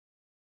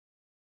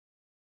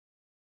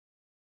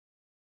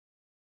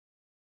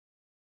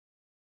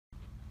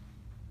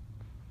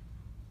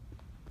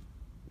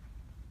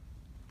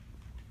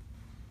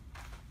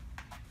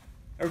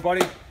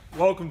Everybody,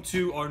 welcome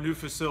to our new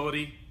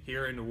facility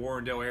here in the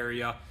Warrendale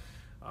area,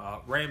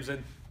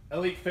 Ramsden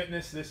Elite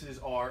Fitness. This is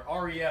our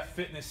R.E.F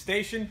fitness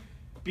station.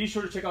 Be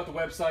sure to check out the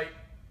website,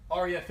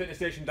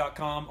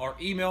 refitnessstation.com. Our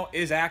email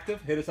is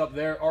active. Hit us up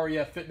there,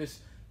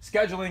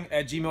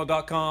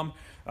 refitnessscheduling@gmail.com.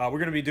 We're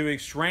going to be doing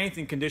strength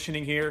and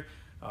conditioning here,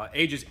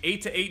 ages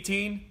 8 to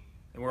 18,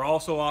 and we're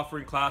also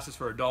offering classes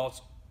for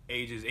adults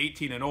ages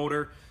 18 and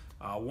older,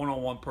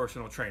 one-on-one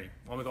personal training.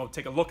 When we go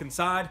take a look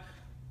inside,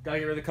 gotta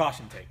get rid of the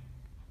caution tape.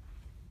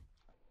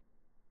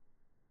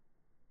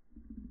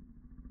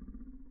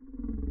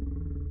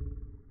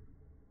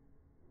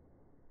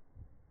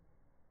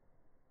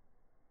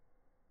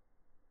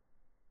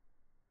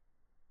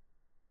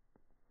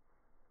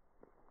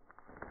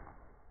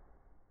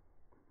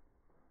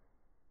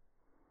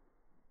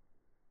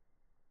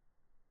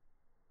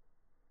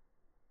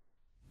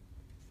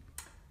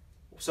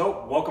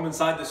 So, welcome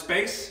inside the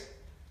space.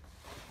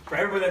 For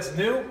everybody that's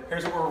new,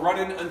 here's what we're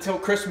running until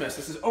Christmas.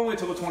 This is only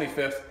till the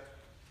 25th.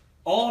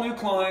 All new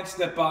clients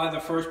that buy the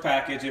first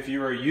package, if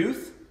you're a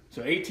youth,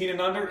 so 18 and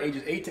under,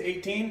 ages 8 to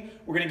 18,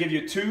 we're going to give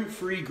you 2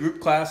 free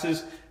group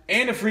classes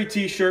and a free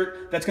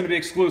t-shirt that's going to be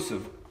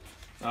exclusive.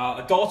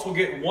 Adults will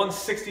get one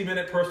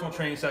 60-minute personal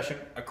training session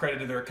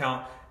accredited to their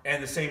account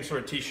and the same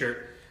sort of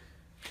t-shirt.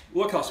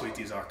 Look how sweet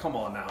these are. Come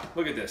on now.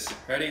 Look at this.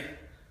 Ready?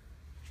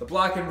 The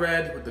black and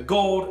red with the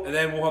gold, and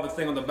then we'll have a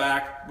thing on the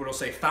back where it'll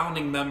say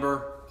founding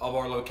member of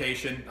our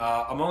location.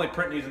 I'm only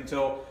printing these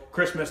until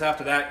Christmas.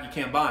 After that, you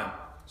can't buy them.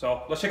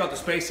 So let's check out the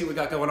space, see what we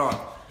got going on.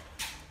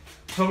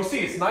 So we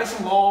see it's nice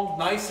and long,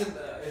 nice and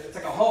it's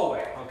like a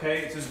hallway. Okay,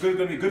 it's just going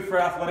to be good for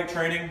athletic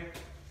training.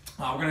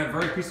 We're going to have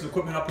various pieces of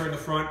equipment up here in the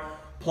front,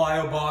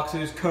 plyo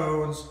boxes,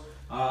 cones.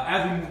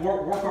 As we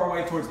work our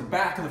way towards the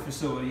back of the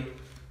facility,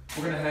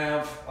 we're going to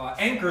have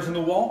anchors in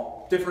the wall.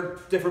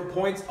 Different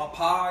points, up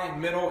high,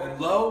 middle,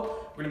 and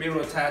low. We're going to be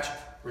able to attach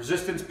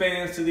resistance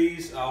bands to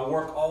these,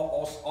 work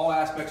all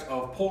aspects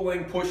of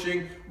pulling,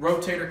 pushing,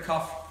 rotator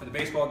cuff for the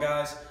baseball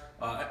guys,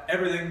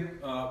 everything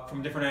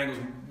from different angles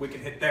we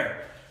can hit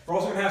there. We're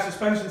also going to have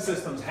suspension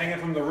systems hanging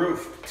from the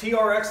roof.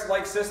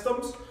 TRX-like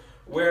systems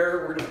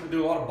where we're going to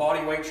do a lot of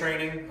body weight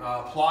training,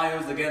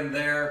 plyos again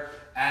there,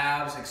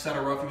 abs,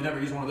 etc. If you've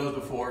never used one of those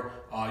before,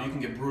 you can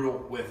get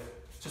brutal with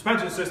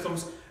suspension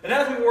systems. And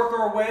as we work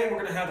our way, we're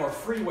going to have our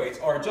free weights,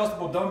 our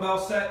adjustable dumbbell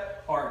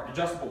set, our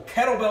adjustable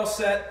kettlebell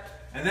set,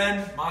 and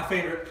then my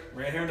favorite,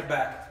 right here in the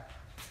back.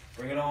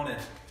 Bring it on in.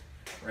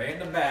 Right in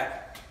the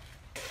back.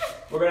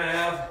 We're going to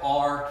have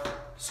our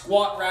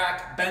squat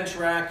rack, bench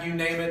rack, you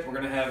name it. We're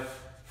going to have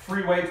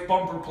free weights,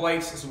 bumper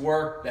plates. This is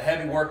where the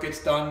heavy work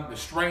gets done. The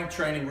strength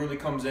training really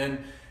comes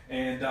in.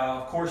 And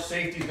of course,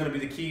 safety is going to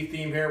be the key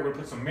theme here. We're going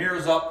to put some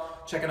mirrors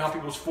up, checking out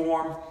people's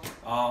form.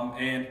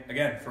 And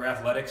again, for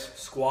athletics,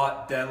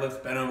 squat,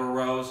 deadlift, bent over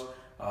rows.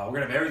 We're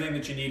going to have everything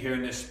that you need here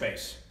in this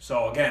space.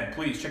 So again,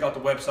 please check out the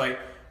website,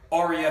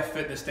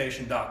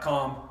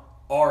 refitnessstation.com,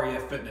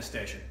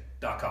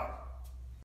 refitnessstation.com.